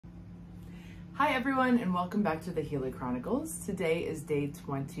Hi everyone, and welcome back to the Healy Chronicles. Today is day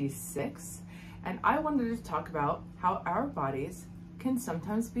 26, and I wanted to talk about how our bodies can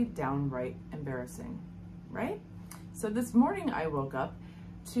sometimes be downright embarrassing, right? So this morning I woke up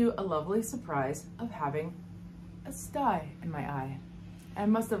to a lovely surprise of having a sty in my eye. I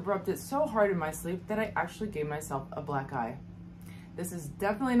must have rubbed it so hard in my sleep that I actually gave myself a black eye. This is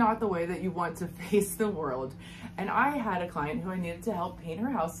definitely not the way that you want to face the world. And I had a client who I needed to help paint her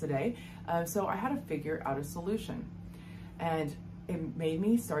house today, so I had to figure out a solution. And it made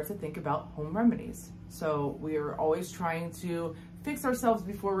me start to think about home remedies. So we are always trying to fix ourselves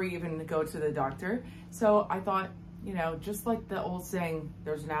before we even go to the doctor. So I thought, you know, just like the old saying,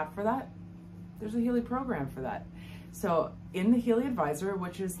 there's an app for that, there's a Healy program for that. So in the Healy Advisor,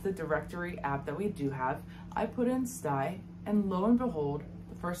 which is the directory app that we do have, I put in sty, and lo and behold,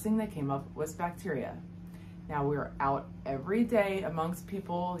 the first thing that came up was bacteria. Now we're out every day amongst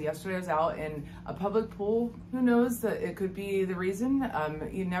people. Yesterday I was out in a public pool. Who knows, that it could be the reason.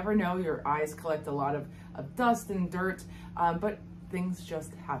 You never know, your eyes collect a lot of dust and dirt, but things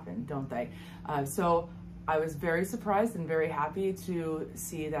just happen, don't they? So I was very surprised and very happy to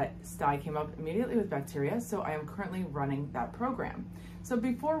see that sty came up immediately with bacteria, so I am currently running that program. So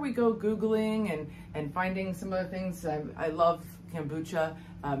before we go Googling and finding some other things, I love kombucha.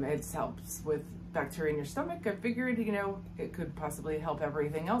 It helps with bacteria in your stomach. I figured, you know, it could possibly help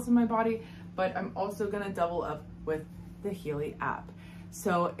everything else in my body, but I'm also gonna double up with the Healy app.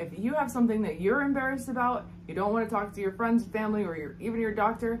 So if you have something that you're embarrassed about, you don't wanna talk to your friends, family, or even your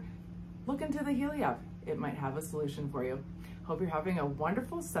doctor, look into the Healy app. It might have a solution for you. Hope you're having a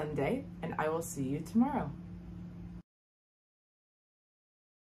wonderful Sunday, and I will see you tomorrow.